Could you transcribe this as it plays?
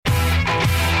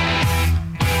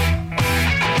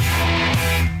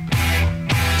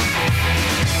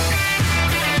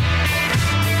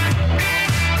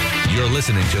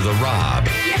listening to The Rob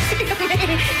Anybody!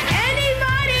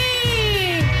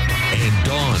 and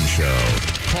Dawn Show.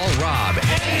 Call Rob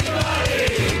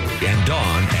and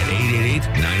Dawn at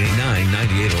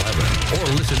 888-989-9811 or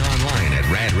listen online at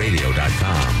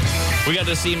radradio.com. We got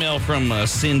this email from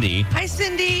Cindy. Hi,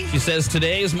 Cindy. She says,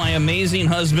 today is my amazing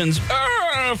husband's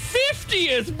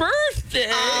 50th birthday.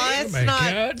 Oh, it's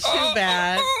not too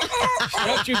bad.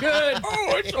 Not too good.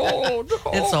 Oh, it's old.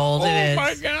 It's old, it is. Oh,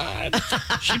 my God.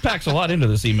 She packs a lot into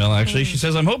this email, actually. She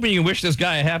says, I'm hoping you wish this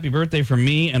guy a happy birthday from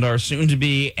me and our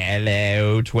soon-to-be,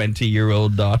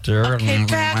 20-year-old daughter. Okay,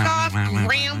 back off,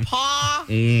 Grandpa.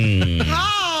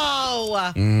 No.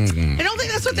 I don't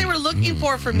think that's what they were looking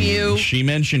for from you. She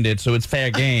mentioned it, so it's fair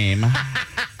game.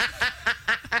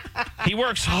 He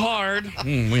works hard.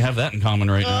 We have that in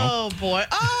common right now. Oh, boy.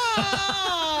 Oh.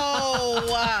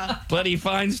 But he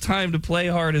finds time to play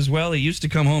hard as well. He used to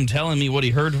come home telling me what he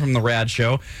heard from the Rad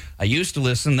Show. I used to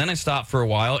listen, then I stopped for a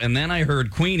while, and then I heard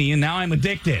Queenie, and now I'm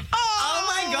addicted. Oh,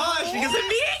 my gosh, because of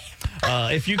me?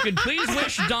 If you could please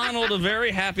wish Donald a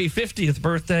very happy 50th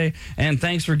birthday, and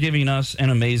thanks for giving us an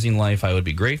amazing life, I would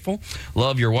be grateful.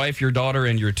 Love your wife, your daughter,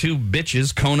 and your two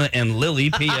bitches, Kona and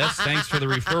Lily. P.S. Thanks for the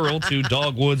referral to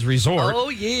Dogwoods Resort. Oh,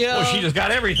 yeah. Oh, she just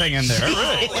got everything in there.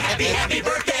 Right. Happy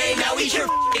birthday, now eat your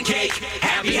f***ing cake.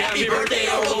 Happy birthday,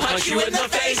 or we'll punch you in the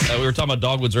face. We were talking about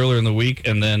Dogwoods earlier in the week,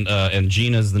 and then and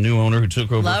Gina's the new owner who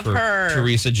took over Love for her.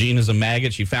 Teresa. Gina's a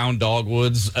maggot. She found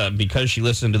Dogwoods because she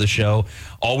listened to the show.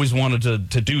 Always wanted to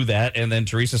do that, and then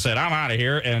Teresa said, "I'm out of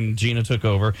here," and Gina took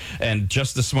over. And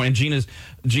just this morning, Gina's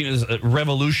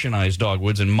revolutionized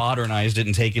Dogwoods and modernized it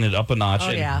and taken it up a notch. Oh,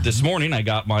 and yeah. this morning, I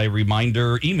got my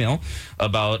reminder email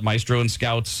about Maestro and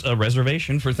Scout's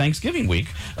reservation for Thanksgiving week.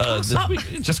 This week.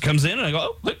 It just comes in, and I go,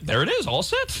 "Oh, look, there it is, all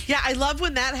set." Yeah, I love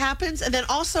when that happens. And then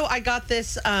also I got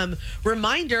this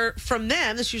reminder from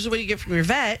them. That's usually what you get from your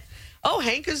vet. Oh,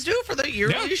 Hank is due for the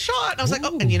yearly shot. And I was like,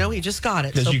 oh, and he just got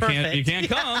it. Because So you perfect. can't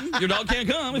come. Your dog can't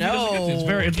come. If he No. doesn't get to.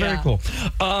 It's very cool.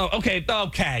 Okay.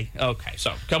 So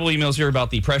a couple emails here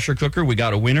about the pressure cooker. We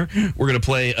got a winner. We're going to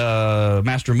play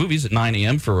Master Movies at 9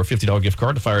 a.m. for a $50 gift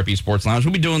card to Fire Up Esports Lounge.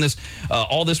 We'll be doing this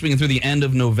all this week and through the end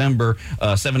of November,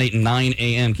 7, 8, and 9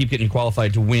 a.m. Keep getting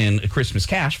qualified to win Christmas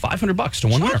cash, $500 to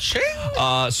one winner.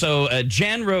 So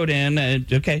Jen wrote in,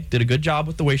 did a good job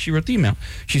with the way she wrote the email.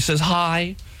 She says,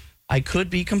 hi. I could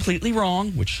be completely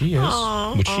wrong, which she is.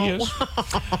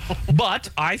 But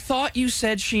I thought you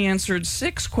said she answered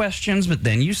 6 questions, but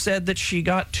then you said that she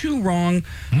got 2 wrong.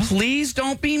 Please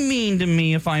don't be mean to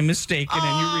me if I'm mistaken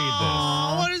and you read this.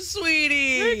 Oh, what a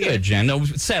sweetie. Very good, Jen. No,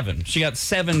 7. She got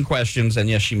 7 questions, and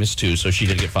yes, she missed 2, so she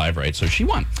did get 5 right, so she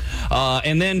won.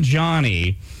 And then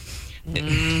Johnny,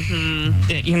 Men.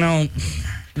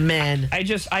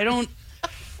 I don't...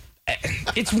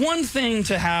 It's one thing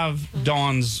to have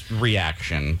Dawn's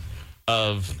reaction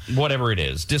of whatever it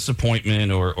is,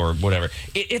 disappointment or whatever.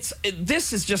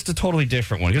 This is just a totally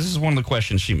different one because this is one of the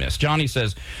questions she missed. Johnny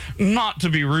says, not to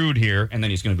be rude here, and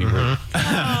then he's going to be rude.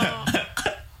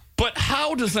 But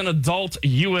how does an adult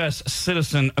U.S.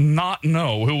 citizen not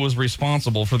know who was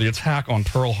responsible for the attack on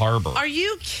Pearl Harbor? Are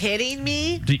you kidding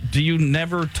me? Do you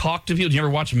never talk to people? Do you ever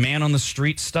watch Man on the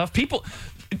Street stuff?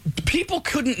 People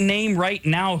couldn't name right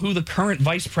now who the current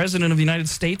vice president of the United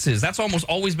States is. That's almost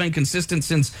always been consistent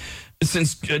since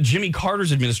Jimmy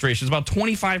Carter's administration. It's about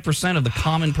 25% of the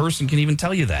common person can even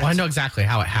tell you that. Well, I know exactly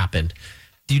how it happened.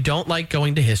 You don't like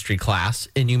going to history class,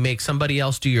 and you make somebody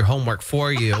else do your homework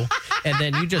for you, and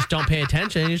then you just don't pay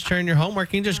attention, and you just turn your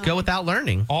homework, and you just go without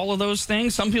learning. All of those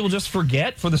things, some people just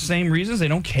forget for the same reasons. They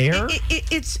don't care.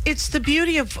 It's the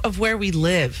beauty of where we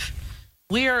live.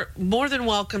 We are more than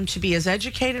welcome to be as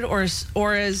educated or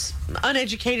as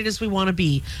uneducated as we want to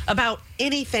be about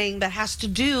anything that has to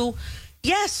do,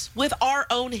 yes, with our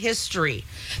own history.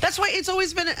 That's why it's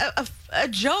always been a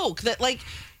joke that, like,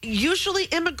 usually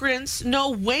immigrants know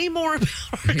way more about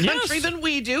our country than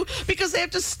we do because they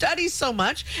have to study so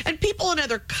much. And people in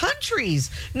other countries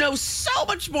know so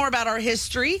much more about our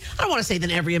history. I don't want to say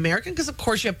than every American, because of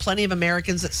course you have plenty of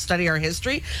Americans that study our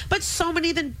history, but so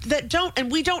many that don't,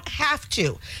 and we don't have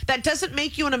to. That doesn't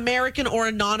make you an American or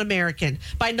a non-American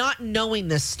by not knowing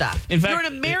this stuff. In fact, you're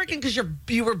an American because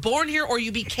you were born here or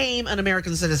you became an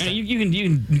American citizen.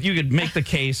 You could make the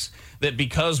case that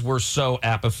because we're so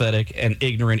apathetic and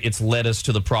ignorant, it's led us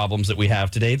to the problems that we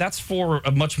have today. That's for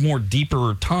a much more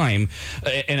deeper time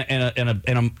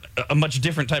and a much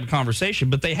different type of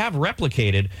conversation. But they have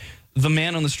replicated the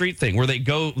man on the street thing, where they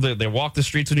walk the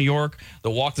streets of New York,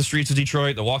 they'll walk the streets of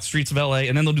Detroit, they'll walk the streets of LA,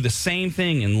 and then they'll do the same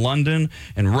thing in London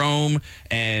and Rome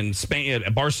and Spain,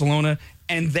 Barcelona.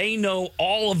 and they know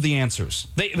all of the answers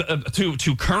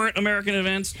to current American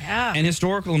events and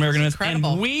historical American events,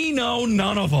 incredible. and we know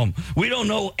none of them. We don't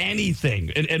know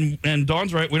anything. And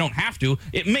Dawn's right. We don't have to.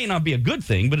 It may not be a good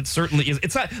thing, but it certainly is.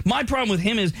 It's not. My problem with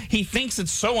him is he thinks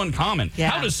it's so uncommon. Yeah.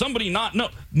 How does somebody not know?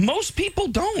 Most people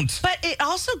don't. But it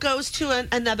also goes to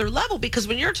another level, because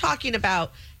when you're talking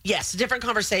about, yes, a different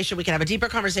conversation, we can have a deeper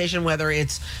conversation, whether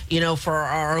it's, for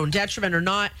our own detriment or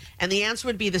not. And the answer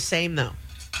would be the same, though.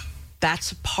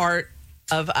 That's part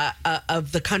of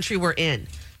the country we're in.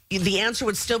 The answer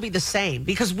would still be the same,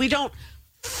 because we don't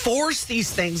force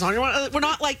these things on you. We're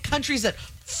not like countries that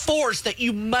force that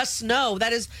you must know.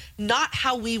 That is not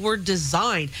how we were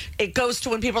designed. It goes to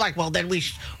when people are like, well, then we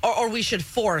should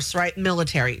force, right?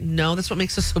 Military. No, that's what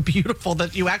makes us so beautiful,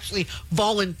 that you actually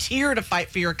volunteer to fight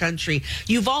for your country.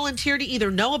 You volunteer to either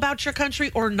know about your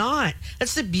country or not.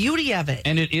 That's the beauty of it.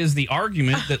 And it is the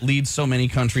argument that leads so many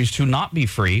countries to not be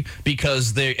free,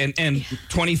 because they and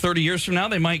 20, 30 years from now,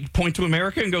 they might point to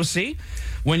America and go, see,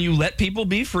 when you let people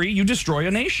be free, you destroy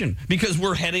a nation, because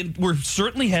we're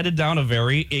certainly headed down a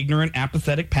very ignorant,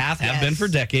 apathetic path, have been for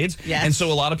decades. Yes. And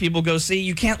so a lot of people go, see,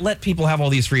 you can't let people have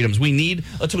all these freedoms. We need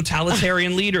a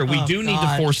totalitarian leader. We do need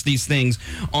to force these things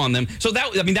on them. So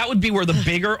that would be where the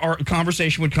bigger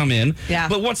conversation would come in. Yeah.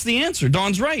 But what's the answer?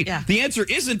 Dawn's right. Yeah. The answer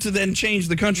isn't to then change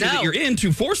the country that you're in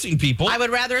to forcing people. I would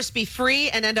rather us be free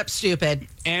and end up stupid.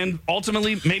 And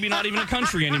ultimately, maybe not even a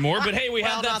country anymore. But hey, we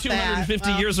had that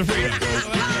 250 years of freedom.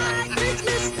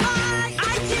 Christmas pie,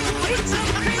 I can't wait till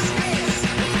Christmas.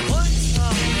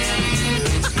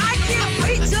 I can't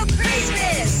wait till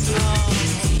Christmas.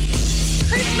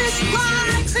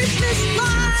 Christmas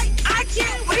pie, I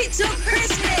can't wait till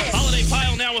Christmas. Holiday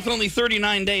pile now with only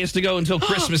 39 days to go until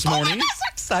Christmas morning.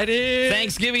 Excited.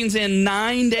 Thanksgiving's in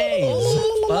 9 days.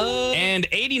 And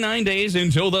 89 days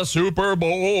until the Super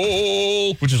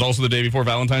Bowl, which is also the day before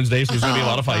Valentine's Day, so there's going to be a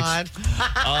lot of fights.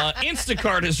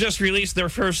 Instacart has just released their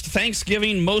first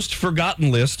Thanksgiving most forgotten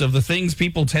list of the things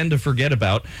people tend to forget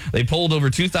about. They polled over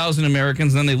 2,000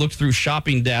 Americans, and then they looked through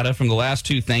shopping data from the last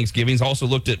two Thanksgivings, also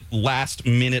looked at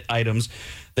last-minute items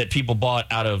that people bought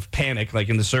out of panic, like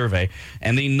in the survey.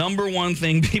 And the number one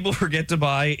thing people forget to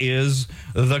buy is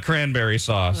the cranberry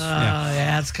sauce.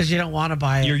 Yeah, it's because you don't want to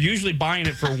buy it. You're usually buying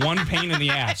it for one pain in the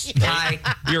ass. Hi.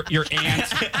 Your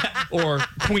aunt or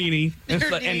Queenie. And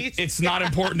niece. it's not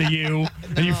important to you,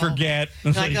 and you forget.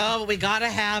 It's like, oh, we got to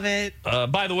have it.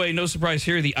 By the way, no surprise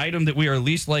here, the item that we are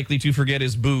least likely to forget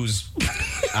is booze.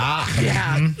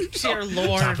 Yeah. Dear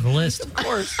Lord. Top of the list. Of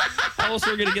course. How else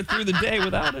are we going to get through the day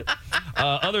without it?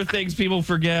 Other things people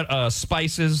forget,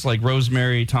 spices like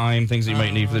rosemary, thyme, things that you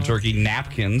might need for the turkey,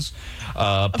 napkins,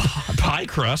 pie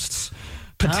crusts,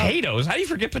 potatoes. How do you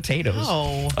forget potatoes?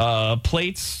 Oh.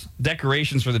 Plates,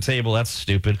 decorations for the table. That's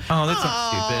stupid. Oh, that's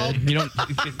not stupid. You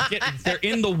don't they're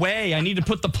in the way. I need to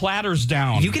put the platters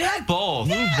down. You can add both.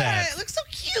 Move that. It looks so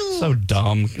cute. So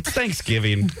dumb. It's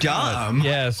Thanksgiving. Dumb.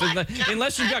 Yes.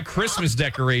 Unless you've got Christmas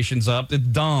decorations up, it's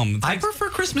dumb. I prefer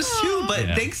Christmas too, but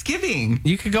Yeah. Thanksgiving.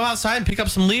 You could go outside and pick up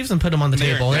some leaves and put them on the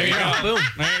table. There you go. Boom.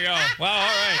 There you go. Wow. All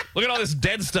right. Look at all this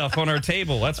dead stuff on our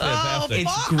table. That's fantastic.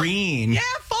 It's green. Yeah,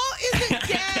 fall isn't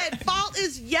dead. Fall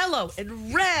is yellow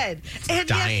and red. And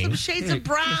dying. yes, some shades of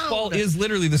brown. Fall is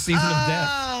literally the season of death.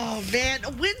 Oh,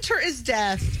 man. Winter is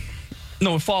death.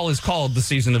 No, fall is called the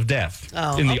season of death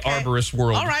in the okay. arborist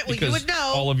world. All right, well, you because would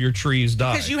know. all of your trees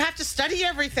die. Because you have to study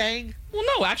everything. Well,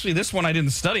 no, actually, this one I didn't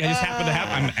study. I just happened to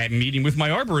have. I'm meeting with my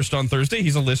arborist on Thursday.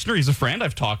 He's a listener. He's a friend.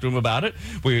 I've talked to him about it.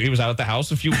 He was out at the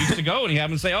house a few weeks ago, and he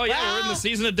happened to say, "Oh yeah, we're in the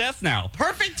season of death now."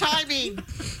 Perfect timing.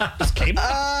 Just came.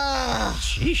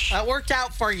 Sheesh. That worked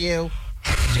out for you.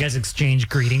 Did you guys exchange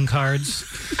greeting cards?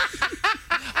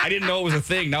 I didn't know it was a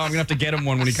thing. Now I'm gonna have to get him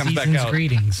one when he comes back Season's out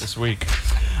greetings. this week.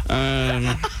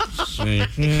 Let's see.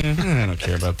 I don't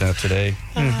care about that today.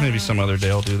 Maybe some other day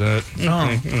I'll do that.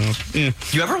 Yeah. Do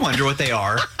you ever wonder what they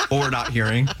are, what we're not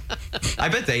hearing? I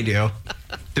bet they do.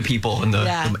 The people in the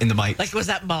mics. Like, was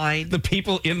that mine? The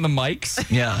people in the mics.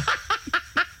 yeah.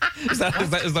 Is that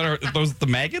are those the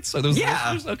maggots? Are those the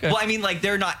Yeah. listeners? Okay. Well, I mean, like,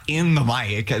 they're not in the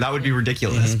mic. That would be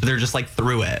ridiculous. But they're just like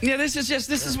through it. Yeah, this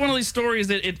is one of these stories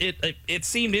that it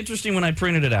seemed interesting when I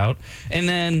printed it out, and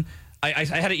then I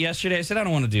had it yesterday. I said I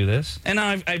don't want to do this,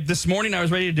 and this morning I was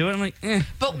ready to do it. I'm like,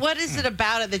 But what is it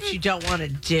about it that you don't want to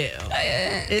do?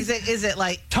 Is it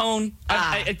like tone.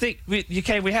 I think we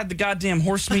had the goddamn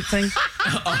horse meat thing.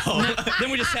 Then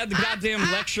we just had the goddamn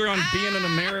lecture on being an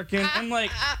American. I'm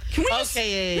like, can we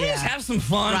just have some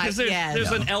fun? Right, Because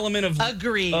there's an element of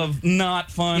Agreed. of not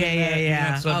fun. in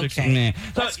that subject. Okay. Meh.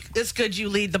 So, It's good you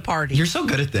lead the party. You're so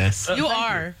good at this. You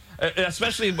are.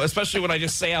 Especially when I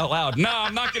just say out loud, no,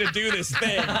 I'm not going to do this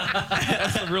thing.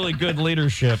 That's a really good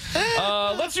leadership.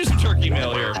 Let's do some turkey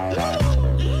mail here.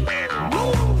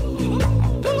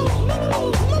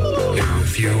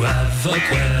 If you have a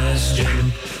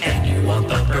question and you want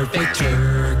the perfect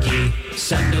turkey,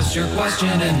 send us your question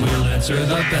and we'll answer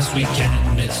the best we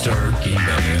can. It's Turkey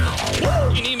Mail.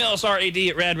 You can email us,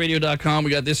 rad@radradio.com.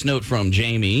 We got this note from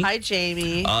Jamie. Hi,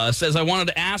 Jamie. Says, I wanted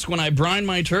to ask, when I brine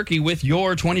my turkey with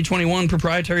your 2021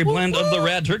 proprietary blend of the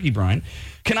Rad Turkey Brine,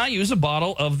 can I use a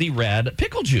bottle of the Rad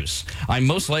pickle juice? I'm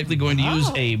most likely going to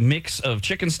use a mix of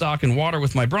chicken stock and water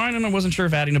with my brine, and I wasn't sure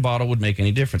if adding a bottle would make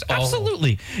any difference.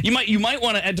 Absolutely. You might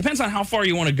want to, it depends on how far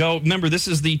you want to go. Remember, this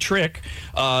is the trick.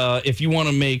 If you want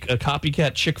to make a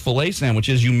copycat Chick-fil-A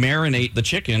sandwiches, you marinate the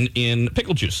chicken in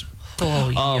pickle juice.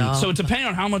 So depending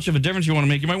on how much of a difference you want to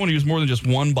make, you might want to use more than just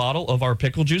one bottle of our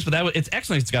pickle juice. But it's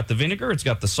excellent. It's got the vinegar. It's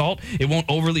got the salt. It won't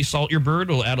overly salt your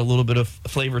bird. It'll add a little bit of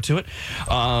flavor to it.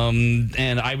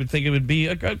 And I would think it would be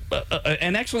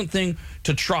an excellent thing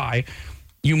to try.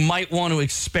 You might want to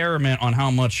experiment on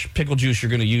how much pickle juice you're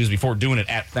going to use before doing it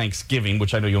at Thanksgiving,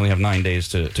 which I know you only have 9 days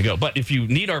to go. But if you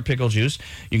need our pickle juice,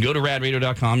 you can go to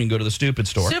radradio.com. You can go to the Stupid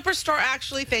Store. Superstore,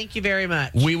 actually, thank you very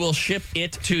much. We will ship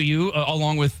it to you,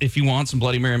 along with, if you want, some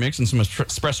Bloody Mary mix and some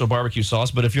espresso barbecue sauce.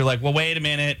 But if you're like, well, wait a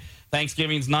minute,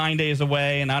 Thanksgiving's 9 days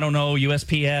away, and I don't know,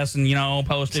 USPS and,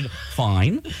 posted.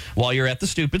 Fine. While you're at the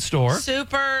Stupid Store.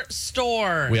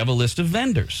 Superstore. We have a list of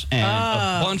vendors. And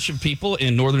a bunch of people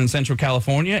in Northern and Central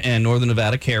California and Northern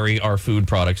Nevada carry our food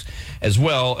products as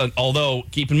well. Although,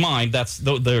 keep in mind, that's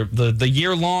the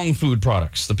year-long food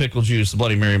products. The pickle juice, the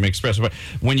Bloody Mary mix, espresso.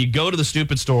 When you go to the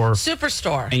Stupid Store.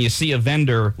 Superstore. And you see a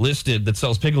vendor listed that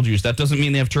sells pickle juice, that doesn't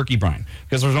mean they have turkey brine.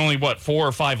 Because there's only, 4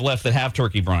 or 5 left that have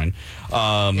turkey brine.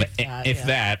 If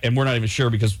that, and we're not even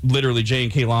sure because literally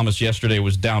J&K Lamas yesterday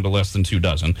was down to less than 2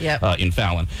 dozen in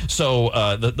Fallon. So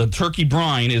the turkey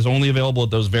brine is only available at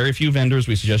those very few vendors.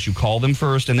 We suggest you call them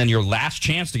first, and then your last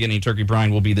chance to get any turkey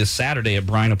brine will be this Saturday at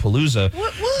Brinapalooza,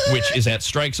 which is at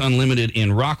Strikes Unlimited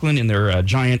in Rockland in their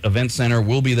giant event center.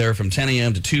 We'll be there from 10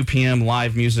 a.m. to 2 p.m.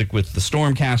 Live music with the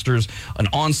Stormcasters, an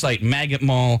on-site maggot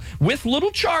mall with little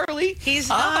Charlie. He's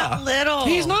not little.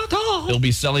 He's not tall. He'll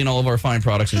be selling all of our fine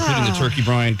products, including the turkey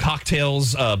brine,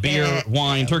 cocktails, beer,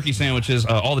 wine, turkey sandwiches.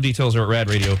 All the details are at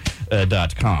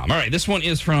radradio.com. All right, this one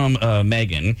is from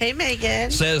Megan. Hey,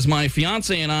 Megan. Says, my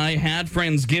fiance and I had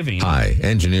Friendsgiving. Hi,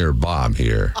 Engineer Bob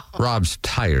here. Rob's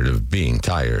tired of being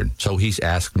tired, so he's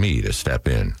asked me to step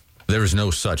in. There is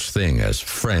no such thing as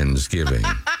Friendsgiving.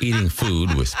 Eating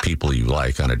food with people you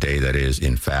like on a day that is,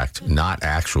 in fact, not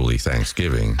actually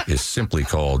Thanksgiving is simply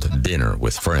called dinner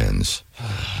with friends.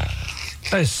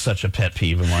 That is such a pet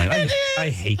peeve of mine. I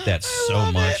hate that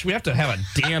so much. We have to have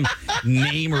a damn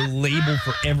name or label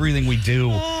for everything we do.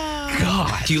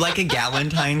 God. Do you like a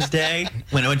Galentine's Day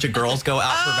when a bunch of girls go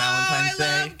out for Valentine's Day?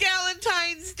 I love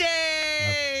Galentine's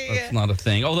Day. That's not a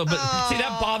thing. Although, see,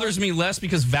 that bothers me less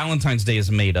because Valentine's Day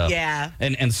is made up. Yeah.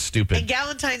 And stupid. And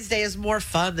Galentine's Day is more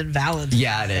fun than Valentine's Day.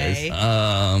 Yeah, it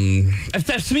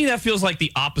is. To me, that feels like the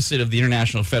opposite of the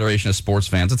International Federation of Sports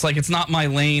Fans. It's like, it's not my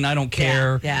lane. I don't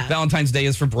care. Yeah. Valentine's Day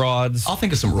is for broads. I'll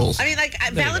think of some rules. I mean,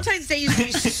 Valentine's Day used to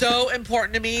be so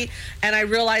important to me, and I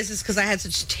realized this because I had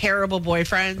such terrible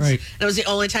boyfriends. Right. And it was the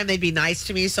only time they'd be nice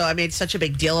to me, so I made such a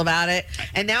big deal about it.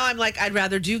 And now I'm like, I'd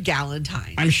rather do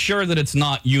Galentine's. I'm sure that it's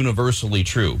not universally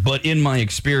true, but in my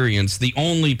experience, the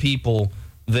only people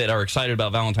that are excited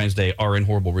about Valentine's Day are in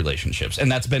horrible relationships,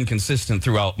 and that's been consistent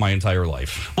throughout my entire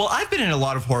life. Well, I've been in a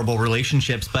lot of horrible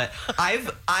relationships, but I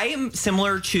am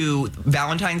similar to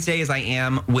Valentine's Day as I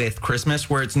am with Christmas,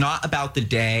 where it's not about the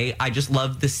day. I just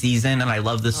love the season, and I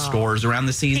love the stores around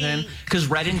the season, because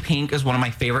red and pink is one of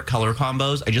my favorite color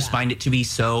combos. I just find it to be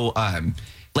so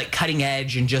like cutting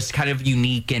edge and just kind of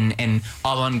unique and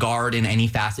avant-garde in any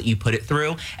facet you put it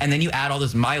through. And then you add all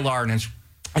this Mylar, and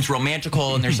it's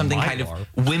romantical, and there's something kind of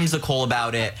whimsical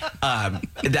about it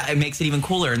that it makes it even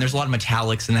cooler. And there's a lot of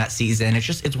metallics in that season.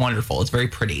 It's wonderful. It's very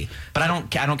pretty. But I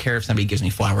don't care if somebody gives me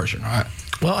flowers or not.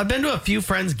 Well, I've been to a few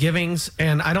Friendsgivings,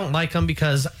 and I don't like them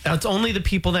because it's only the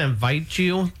people that invite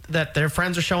you that their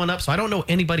friends are showing up. So I don't know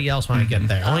anybody else when I get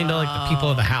there. I only know like the people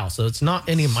of the house. So it's not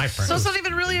any of my friends. So it's not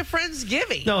even really a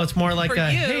Friendsgiving. No, it's more like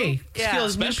hey,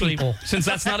 skills new Especially people. since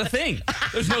that's not a thing.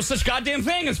 There's no such goddamn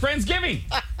thing as Friendsgiving.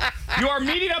 You are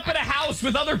meeting up at a house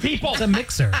with other people. It's a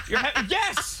mixer.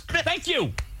 Yes, thank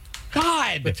you.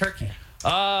 God. With turkey.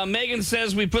 Megan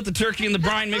says we put the turkey in the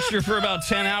brine mixture for about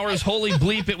 10 hours. Holy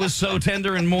bleep, it was so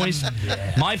tender and moist.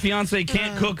 Yeah. My fiance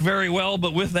can't cook very well,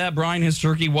 but with that brine, his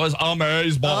turkey was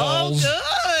amazeballs.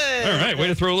 Oh, good. All right, way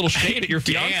to throw a little shade at your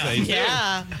fiance. too.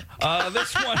 Yeah.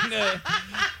 This one,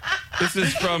 this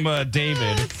is from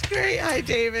David. That's great. Hi,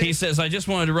 David. He says, I just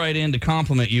wanted to write in to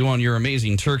compliment you on your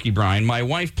amazing turkey brine. My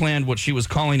wife planned what she was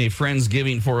calling a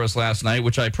Friendsgiving for us last night,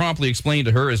 which I promptly explained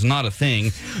to her is not a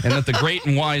thing, and that the great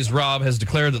and wise Rob has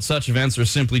declared that such events are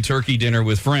simply turkey dinner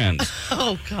with friends.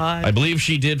 Oh, God. I believe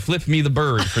she did flip me the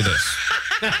bird for this.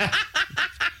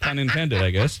 Pun intended,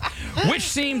 I guess. Which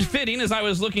seemed fitting as I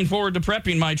was looking forward to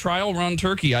prepping my trial run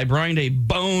turkey. I brined a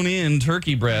bone-in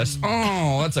turkey breast.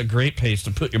 Oh, that's a great place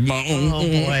to put your bone. Oh,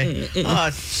 boy.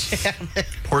 Oh, damn it.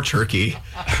 Poor turkey.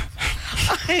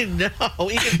 I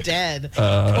know. Even dead.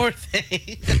 Poor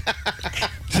thing.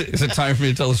 Is it time for me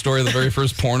to tell the story of the very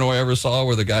first porno I ever saw,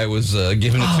 where the guy was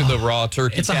giving it to the raw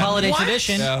turkey? It's a holiday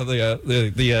tradition. Yeah,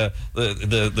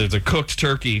 there's a cooked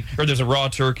turkey, or there's a raw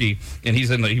turkey, and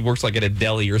he works like at a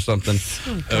deli or something.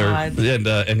 Oh, God.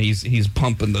 And he's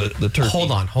pumping the turkey.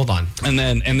 Hold on. And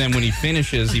then when he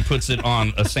finishes, he puts it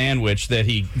on a sandwich that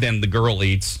then the girl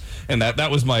eats. And that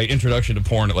was my introduction to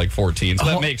porn at like 14. So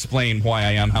that may explain why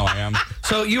I am how I am.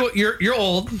 So you're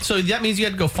old. So that means you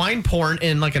had to go find porn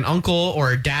in like an uncle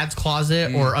or a dad's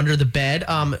closet or under the bed.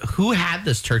 Who had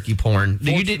this turkey porn?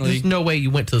 There's no way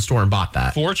you went to the store and bought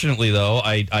that. Fortunately, though,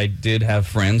 I did have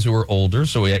friends who were older.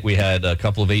 So we had a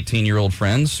couple of 18-year-old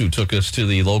friends who took us to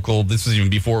the local. This is even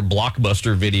before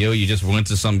Blockbuster Video. You just went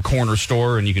to some corner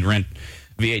store and you could rent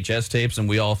VHS tapes, and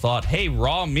we all thought, hey,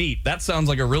 raw meat, that sounds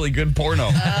like a really good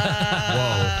porno.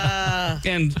 Whoa.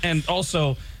 And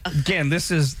also, again,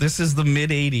 this is the mid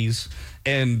 80s,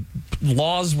 and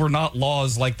laws were not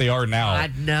laws like they are now. I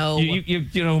know.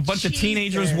 You know, a bunch of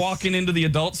teenagers walking into the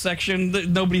adult section,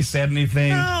 nobody said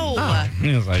anything. No.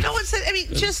 It was like, No one said, I mean,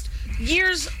 just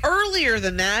years earlier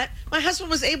than that, my husband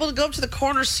was able to go up to the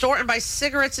corner store and buy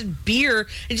cigarettes and beer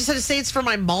and just had to say it's for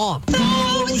my mom.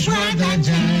 Those were the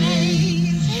days.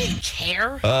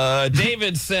 Care.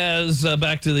 David says,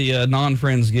 back to the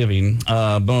non-Friendsgiving,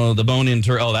 the bone-in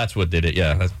turkey. Oh, that's what did it.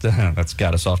 Yeah, that's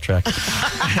got us off track.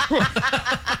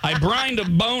 I brined a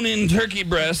bone-in turkey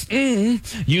breast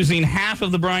using half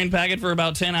of the brine packet for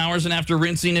about 10 hours, and after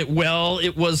rinsing it well,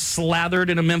 it was slathered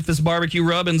in a Memphis barbecue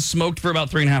rub and smoked for about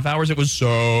 3.5 hours. It was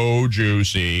so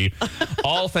juicy.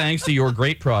 All thanks to your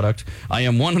great product. I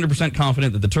am 100%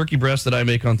 confident that the turkey breast that I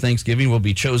make on Thanksgiving will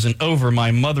be chosen over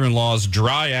my mother-in-law's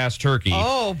dry-ass turkey.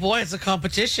 Oh, boy, it's a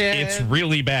competition. It's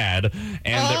really bad, and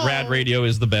that Rad Radio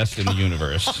is the best in the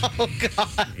universe. Oh,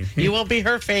 God. You won't be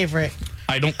her favorite.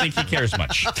 I don't think he cares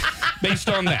much, based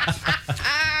on that.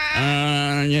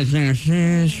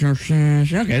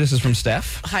 Okay, this is from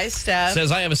Steph. Hi, Steph.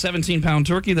 Says, I have a 17-pound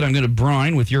turkey that I'm going to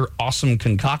brine with your awesome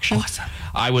concoction. Awesome.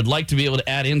 I would like to be able to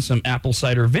add in some apple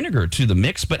cider vinegar to the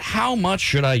mix, but how much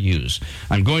should I use?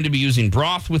 I'm going to be using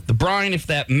broth with the brine. If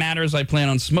that matters, I plan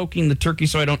on smoking the turkey,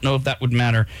 so I don't know if that would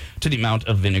matter to the amount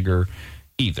of vinegar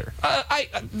either.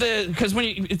 Because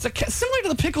it's similar to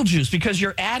the pickle juice, because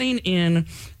you're adding in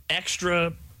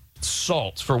extra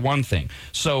salt for one thing.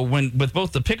 So with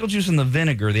both the pickle juice and the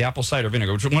vinegar, the apple cider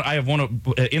vinegar, which I have one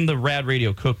in the Rad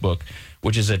Radio cookbook,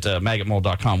 which is at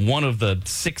maggotmold.com. One of the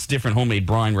 6 different homemade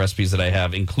brine recipes that I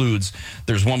have includes,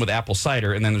 there's one with apple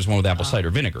cider, and then there's one with apple cider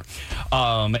vinegar.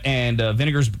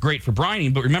 Vinegar's great for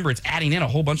brining, but remember, it's adding in a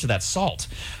whole bunch of that salt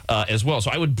as well.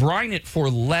 So I would brine it for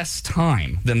less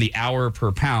time than the hour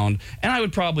per pound, and I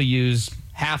would probably use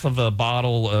half of a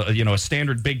bottle, a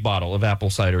standard big bottle of apple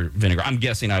cider vinegar. I'm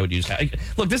guessing I would use.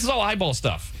 Look, this is all eyeball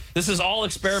stuff. This is all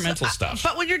experimental stuff.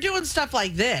 But when you're doing stuff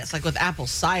like this, like with apple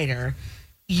cider,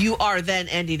 you are then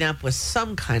ending up with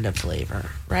some kind of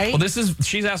flavor, right? Well,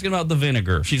 she's asking about the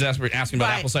vinegar. She's asking about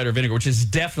apple cider vinegar, which is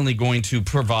definitely going to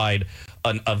provide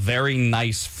a very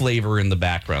nice flavor in the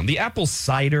background. The apple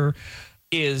cider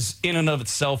is in and of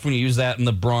itself, when you use that in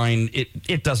the brine,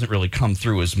 it doesn't really come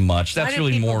through as much. That's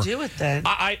really more. Why do people do it then?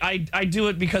 I do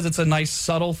it because it's a nice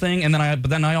subtle thing, and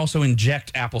then I also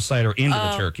inject apple cider into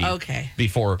the turkey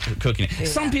before cooking it.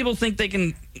 Some people think they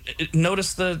can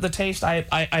notice the taste.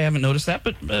 I haven't noticed that,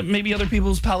 but maybe other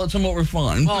people's palates are more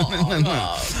refined.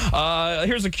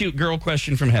 Here's a cute girl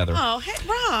question from Heather. Oh, hey,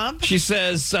 Rob. She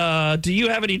says, do you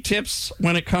have any tips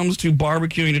when it comes to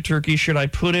barbecuing a turkey? Should I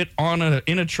put it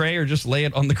in a tray or just lay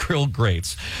it on the grill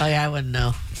grates? Oh, yeah, I wouldn't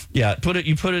know. Yeah, cook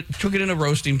it in a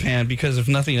roasting pan, because if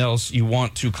nothing else, you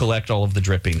want to collect all of the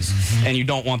drippings, and you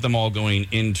don't want them all going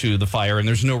into the fire, and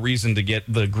there's no reason to get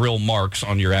the grill marks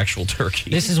on your actual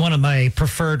turkey. This is one of my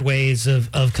preferred ways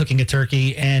of cooking a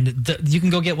turkey, and you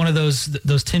can go get one of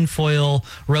those tinfoil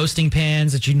roasting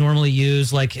pans that you normally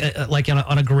use, like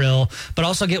on a grill, but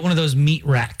also get one of those meat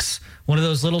racks. one of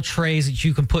those little trays that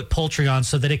you can put poultry on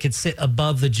so that it could sit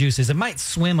above the juices. It might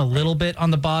swim a little bit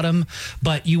on the bottom,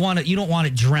 but you don't want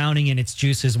it drowning in its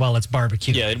juices while it's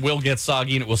barbecued. Yeah, it will get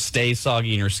soggy and it will stay soggy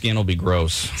and your skin will be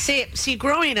gross. See,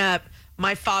 growing up,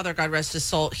 my father, God rest his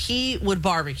soul, he would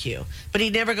barbecue, but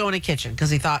he'd never go in a kitchen because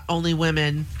he thought only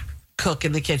women cook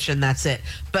in the kitchen, that's it.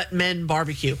 But men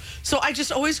barbecue. So I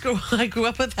just always grew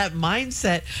up with that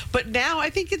mindset. But now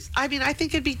I think I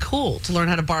think it'd be cool to learn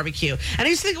how to barbecue. And I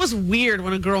used to think it was weird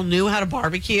when a girl knew how to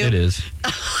barbecue. It is.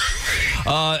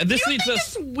 This You leads think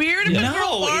us. it's weird if a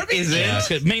girl barbecues? Yeah,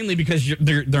 mainly because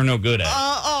they're no good at it.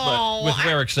 Oh, but with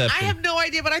rare exception. I have no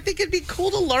idea, but I think it'd be cool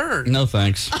to learn. No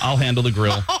thanks. I'll handle the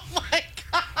grill. Oh my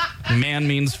God. Man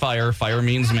means fire. Fire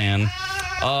means man.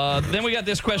 Then we got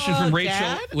this question from Rachel,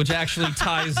 Dad? which actually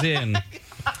ties in.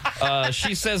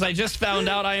 She says, I just found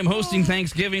out I am hosting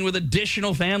Thanksgiving with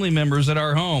additional family members at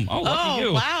our home. Oh, lucky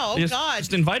you. Wow. They God.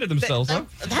 just invited themselves, huh?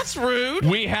 That's rude.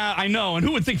 I know, and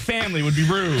who would think family would be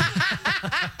rude?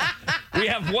 We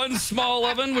have one small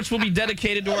oven, which will be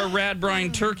dedicated to our rad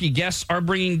brine turkey. Guests are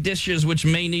bringing dishes which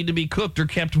may need to be cooked or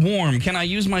kept warm. Can I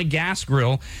use my gas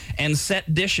grill and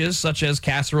set dishes, such as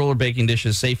casserole or baking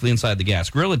dishes, safely inside the gas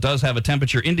grill? It does have a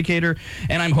temperature indicator,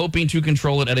 and I'm hoping to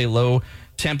control it at a low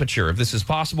temperature. If this is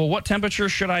possible, what temperature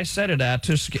should I set it at?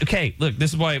 Okay, look,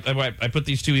 this is why I put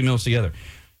these two emails together.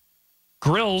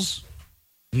 Grills,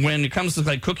 when it comes to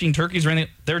like cooking turkeys or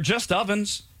anything, they're just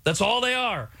ovens. That's all they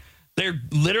are. They're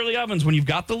literally ovens when you've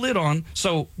got the lid on.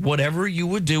 So whatever you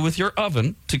would do with your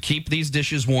oven to keep these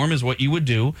dishes warm is what you would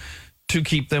do to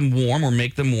keep them warm or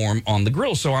make them warm on the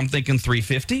grill. So I'm thinking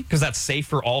 350 because that's safe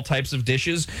for all types of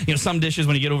dishes. You know, some dishes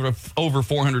when you get over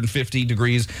 450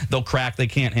 degrees, they'll crack. They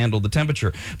can't handle the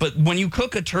temperature. But when you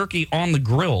cook a turkey on the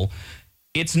grill,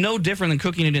 it's no different than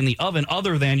cooking it in the oven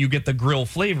other than you get the grill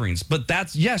flavorings. But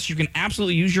yes, you can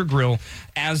absolutely use your grill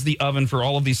as the oven for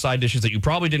all of these side dishes that you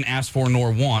probably didn't ask for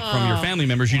nor want from your family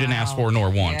members you didn't ask for nor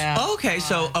want. Yeah. Okay,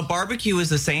 so a barbecue is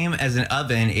the same as an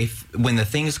oven when the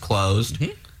thing's closed.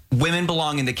 Women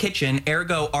belong in the kitchen,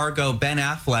 ergo, Argo, Ben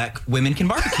Affleck, women can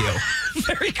barbecue.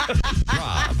 Very good.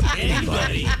 Rob,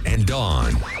 anybody, and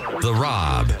Dawn. The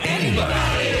Rob,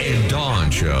 anybody, and Dawn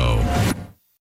Show.